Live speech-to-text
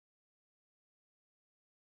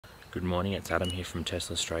Good morning, it's Adam here from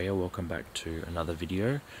Tesla Australia. Welcome back to another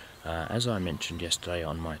video. As I mentioned yesterday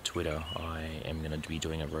on my Twitter, I am going to be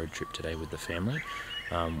doing a road trip today with the family.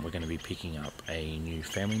 We're going to be picking up a new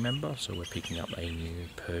family member, so we're picking up a new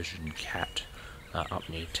Persian cat up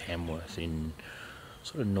near Tamworth in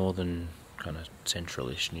sort of northern, kind of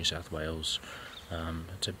central-ish New South Wales.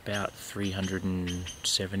 It's about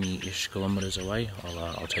 370-ish kilometres away.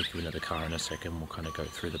 I'll take you into the car in a second. We'll kind of go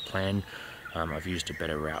through the plan. I've used a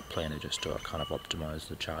better route planner just to kind of optimise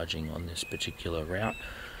the charging on this particular route.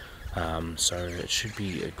 So it should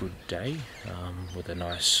be a good day with a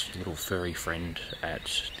nice little furry friend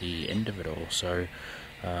at the end of it all. So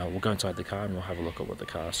we'll go inside the car and we'll have a look at what the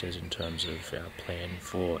car says in terms of our plan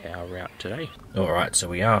for our route today. Alright, so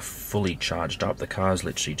we are fully charged up. The car's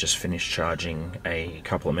literally just finished charging a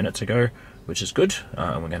couple of minutes ago, which is good.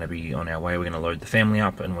 And we're going to be on our way. We're going to load the family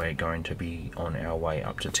up and we're going to be on our way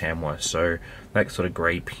up to Tamworth. So that sort of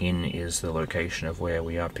grey pin is the location of where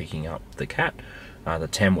we are picking up the cat. The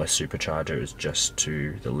Tamworth supercharger is just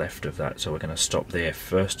to the left of that, so we're going to stop there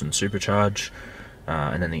first and supercharge.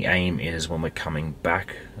 And then the aim is when we're coming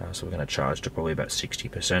back, so we're going to charge to probably about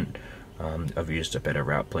 60%. I've used a better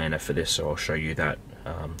route planner for this, so I'll show you that,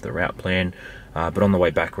 the route plan. But on the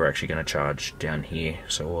way back we're actually going to charge down here,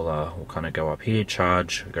 so we'll kind of go up here,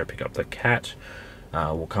 charge, go pick up the cat.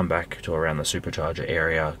 We'll come back to around the supercharger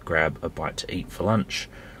area, grab a bite to eat for lunch,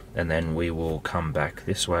 and then we will come back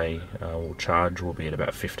this way. We'll charge, we'll be at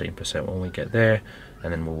about 15% when we get there,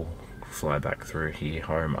 and then we'll fly back through here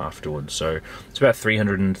home afterwards. So it's about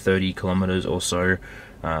 330 kilometers or so,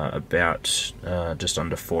 about just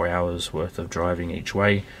under 4 hours worth of driving each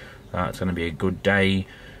way. It's going to be a good day.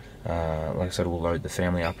 Like I said, we'll load the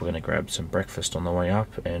family up. We're going to grab some breakfast on the way up,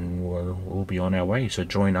 and we'll be on our way. So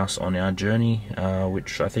join us on our journey,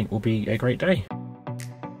 which I think will be a great day.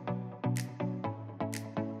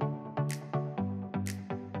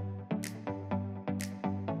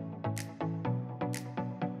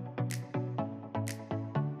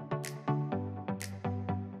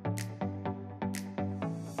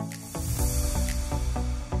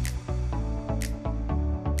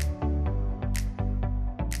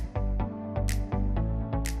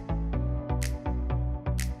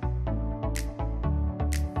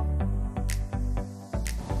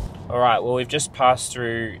 Alright, well, we've just passed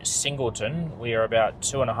through Singleton. We are about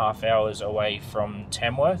 2.5 hours away from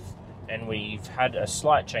Tamworth, and we've had a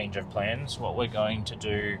slight change of plans. What we're going to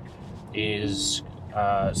do is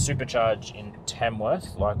supercharge in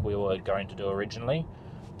Tamworth like we were going to do originally,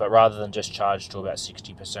 but rather than just charge to about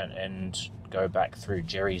 60% and go back through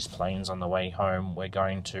Jerry's Plains on the way home, we're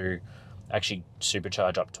going to actually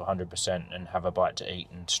supercharge up to 100% and have a bite to eat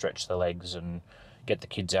and stretch the legs and get the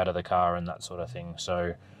kids out of the car and that sort of thing.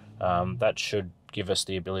 So that should give us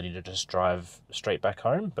the ability to just drive straight back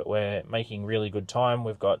home, but we're making really good time.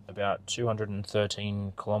 We've got about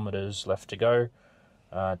 213 kilometers left to go,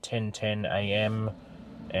 10:10 a.m.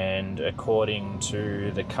 and according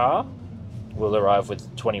to the car, we'll arrive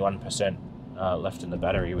with 21% left in the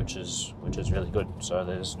battery, which is really good. So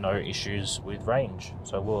there's no issues with range.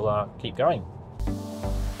 So we'll keep going.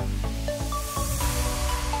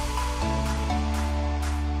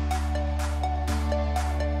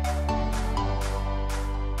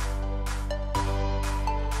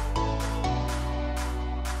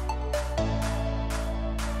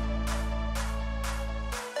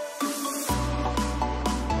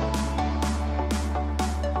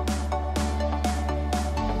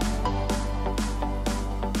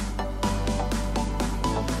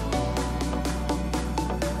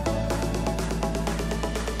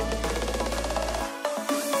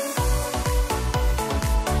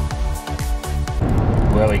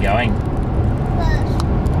 Where are we going?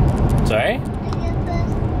 First. Sorry?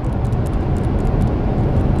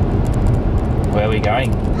 Where are we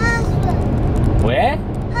going? Percival. Where?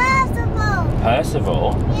 Percival.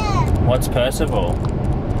 Percival? Yeah. What's Percival?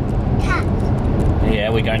 Cat.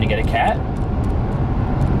 Yeah, we're going to get a cat?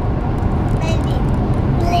 Maybe.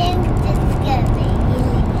 Blink is going to be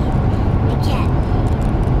a cat.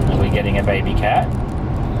 Are we getting a baby cat?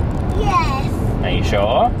 Yes. Are you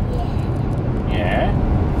sure? Yeah. Yeah.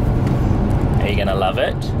 Are you gonna love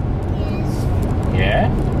it? Yes.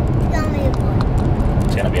 Yeah? It's going to be a boy.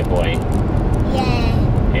 It's gonna be a boy.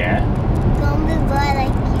 Yeah. Yeah? It's going to be a boy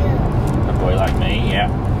like you. A boy like me, yeah.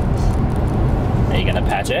 Are you gonna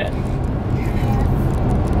pat it?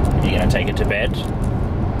 Yeah. Are you gonna take it to bed?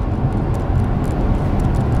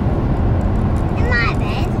 In my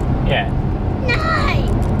bed? Yeah. No.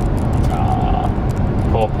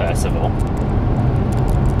 Aww. Poor Percival.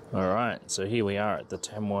 Alright, so here we are at the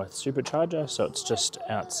Tamworth Supercharger. So it's just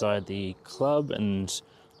outside the club, and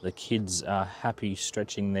The kids are happy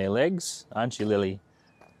stretching their legs, aren't you, Lily?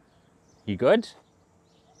 You good?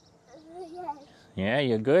 Yes. Yeah,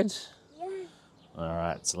 you're good? Yes. All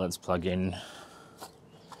right, so let's plug in.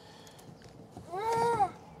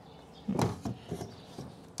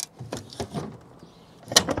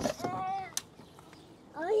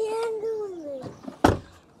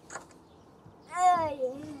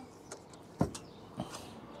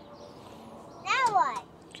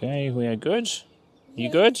 Okay, we are good. You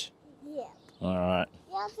good? Yeah. All right.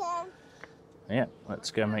 Yes, sir. Yeah, let's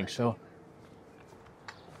go make sure.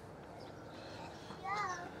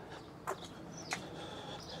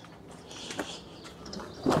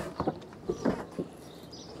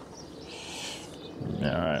 All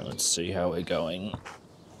right, let's see how we're going.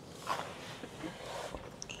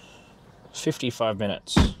 55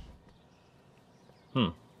 minutes.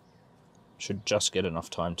 Should just get enough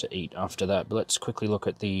time to eat after that. But let's quickly look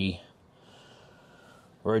at the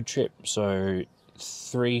road trip. So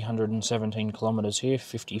 317 kilometers here,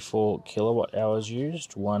 54 kilowatt hours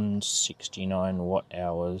used, 169 watt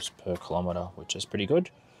hours per kilometer, which is pretty good.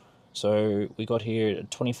 So we got here at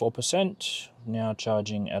 24%, now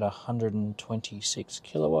charging at 126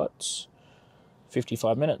 kilowatts,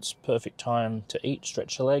 55 minutes, perfect time to eat,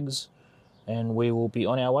 stretch the legs, and we will be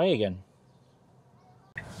on our way again.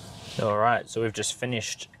 Alright, so we've just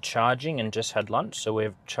finished charging and just had lunch, so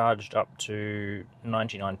we've charged up to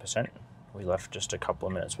 99%. We left just a couple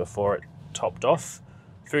of minutes before it topped off.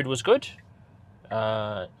 Food was good.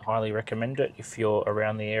 Highly recommend it if you're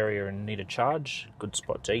around the area and need a charge. Good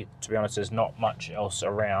spot to eat. To be honest, there's not much else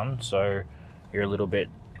around, so you're a little bit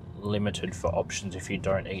limited for options if you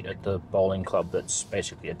don't eat at the bowling club that's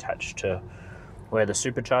basically attached to where the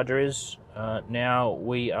supercharger is. Now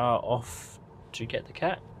we are off to get the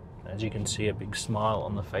cat. As you can see, a big smile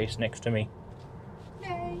on the face next to me.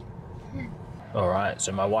 Yay. Alright,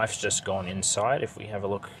 so my wife's just gone inside. If we have a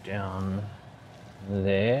look down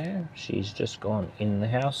there, she's just gone in the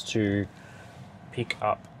house to pick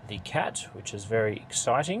up the cat, which is very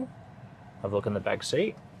exciting. Have a look in the back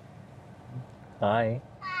seat. Hi.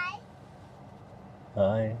 Hi.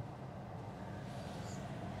 Hi.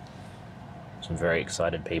 Some very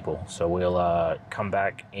excited people. So we'll come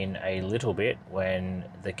back in a little bit when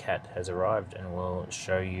the cat has arrived and we'll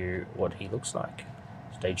show you what he looks like.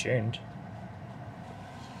 Stay tuned.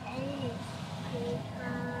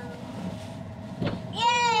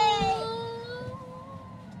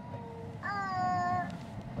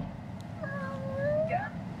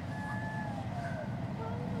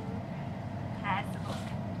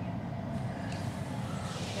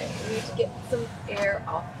 We need to get some air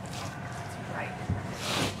off. Right.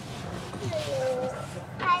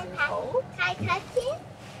 Hi, Cathy.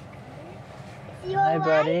 Hi,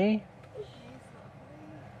 buddy.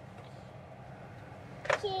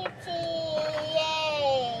 Kitty,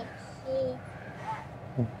 yay.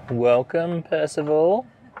 Welcome, Percival.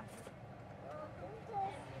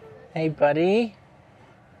 Hey, buddy.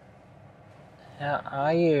 How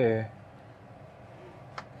are you?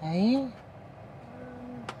 Hey?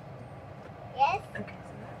 Yes. Okay,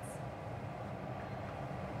 so that's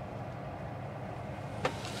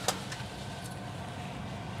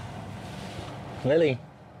Lily.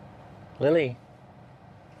 Lily.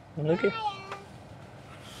 Look at...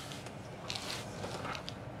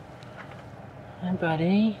 Hi,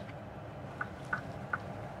 buddy.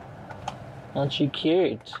 Aren't you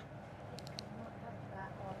cute?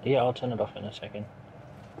 Yeah, I'll turn it off in a second.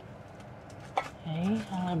 Hey,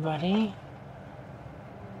 hello, buddy.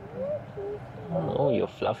 Oh, you're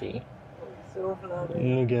fluffy. so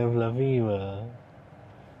fluffy. Look how fluffy you are.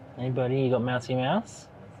 Hey, buddy, you got Mousy Mouse?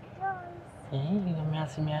 Hey, you got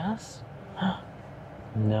Mousy Mouse?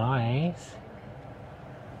 Nice.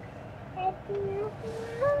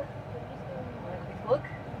 Look.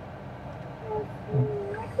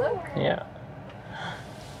 Look. Yeah.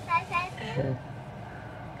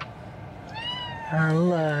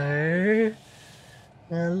 Hello.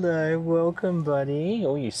 Hello, welcome, buddy.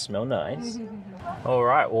 Oh, you smell nice. All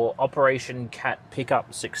right, well, Operation Cat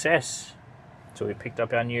Pickup success. So we picked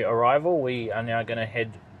up our new arrival. We are now going to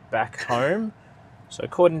head back home. So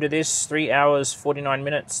according to this, 3 hours, 49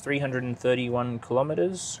 minutes, 331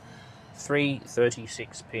 kilometers,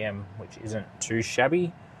 3:36 p.m., which isn't too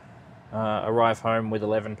shabby. Arrive home with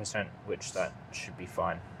 11%, which that should be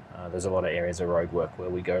fine. There's a lot of areas of road work where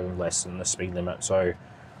we go less than the speed limit, so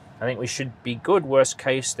I think we should be good. Worst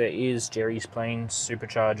case, there is Jerry's Plains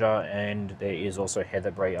supercharger, and there is also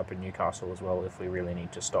Heatherbrae up in Newcastle as well if we really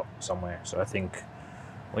need to stop somewhere. So I think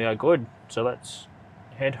we are good. So let's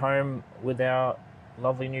head home with our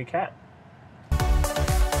lovely new cat.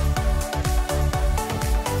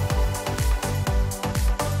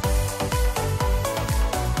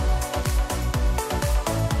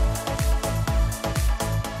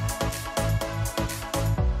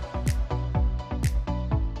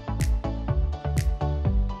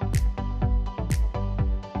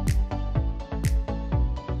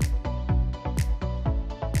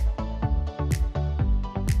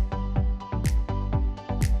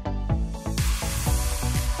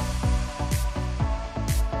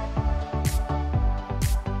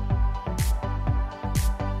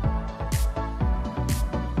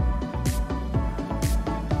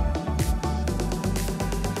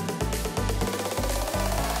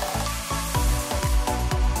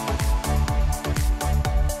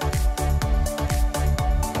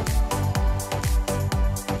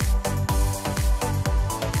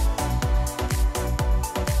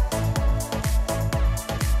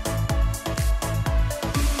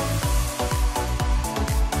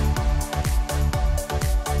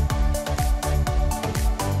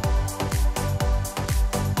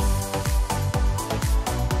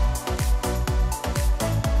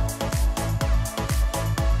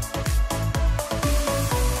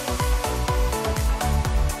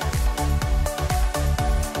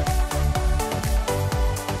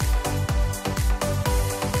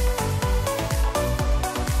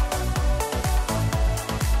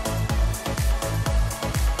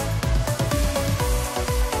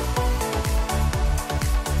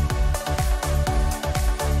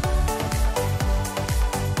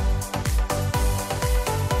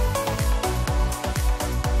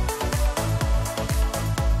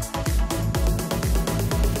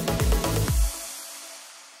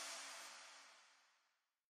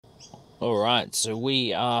 Alright, so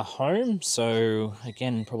we are home. So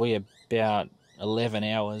again, probably about 11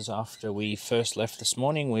 hours after we first left this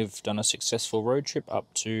morning, we've done a successful road trip up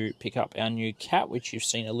to pick up our new cat, which you've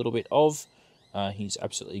seen a little bit of. He's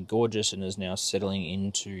absolutely gorgeous and is now settling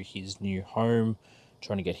into his new home,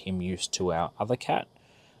 trying to get him used to our other cat.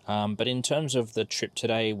 But in terms of the trip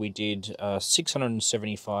today, we did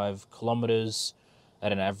 675 kilometers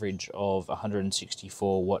at an average of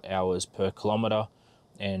 164 watt hours per kilometer,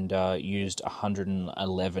 and used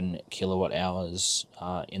 111 kilowatt hours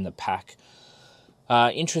in the pack.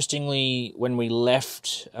 Interestingly, when we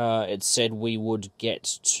left, it said we would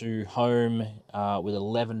get to home with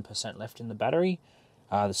 11% left in the battery.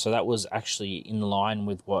 So that was actually in line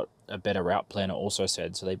with what a Better Route Planner also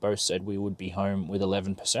said. So they both said we would be home with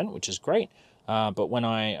 11%, which is great. But when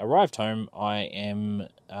I arrived home, I am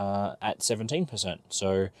at 17%.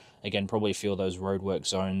 So again, probably feel those roadwork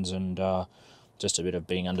zones and just a bit of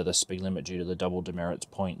being under the speed limit due to the double demerits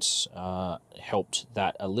points helped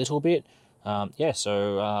that a little bit. Yeah,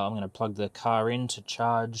 so I'm going to plug the car in to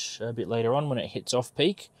charge a bit later on when it hits off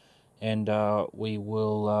peak, and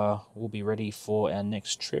we'll be ready for our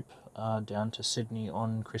next trip down to Sydney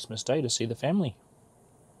on Christmas Day to see the family.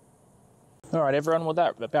 All right, everyone, well,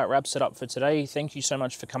 that about wraps it up for today. Thank you so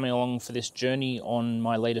much for coming along for this journey on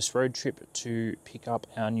my latest road trip to pick up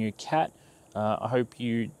our new cat. I hope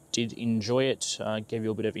you did enjoy it. Gave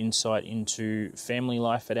you a bit of insight into family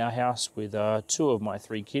life at our house with 2 of my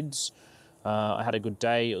 3 kids. I had a good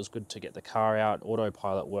day. It was good to get the car out.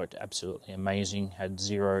 Autopilot worked absolutely amazing. Had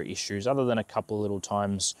 0 issues other than a couple of little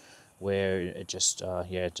times where it just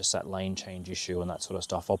just that lane change issue and that sort of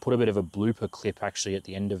stuff. I'll put a bit of a blooper clip actually at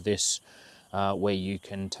the end of this where you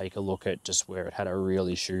can take a look at just where it had a real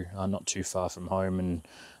issue, not too far from home, and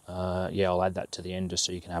yeah, I'll add that to the end just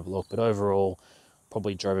so you can have a look. But overall,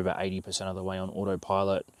 probably drove about 80% of the way on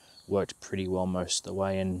autopilot, worked pretty well most of the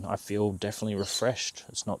way, and I feel definitely refreshed.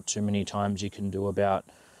 It's not too many times you can do about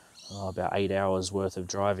 8 hours worth of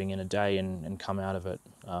driving in a day and come out of it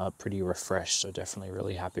pretty refreshed. So definitely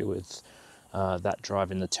really happy with that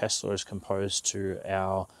drive in the Tesla as composed to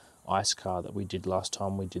our ice car that we did last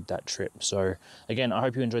time we did that trip. So again, I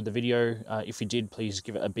hope you enjoyed the video. If you did, please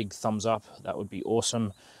give it a big thumbs up. That would be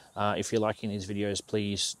awesome. If you're liking these videos,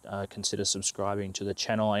 please consider subscribing to the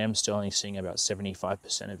channel. I am still only seeing about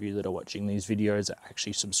 75% of you that are watching these videos are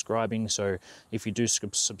actually subscribing. So if you do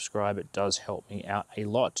subscribe, it does help me out a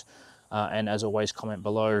lot. And as always, comment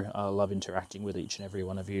below. I love interacting with each and every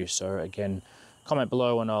one of you. So again, comment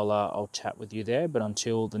below and I'll chat with you there. But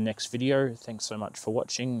until the next video, thanks so much for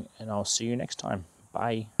watching, and I'll see you next time.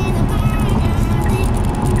 Bye.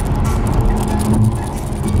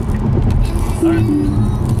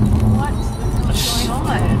 What's going on?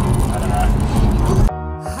 I don't know.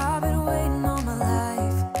 I've been waiting all my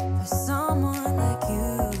life for someone like you.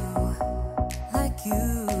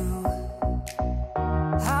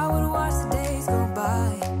 I would watch the days go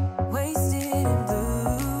by, wasted and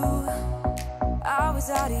blue. I was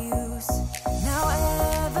out of use. Now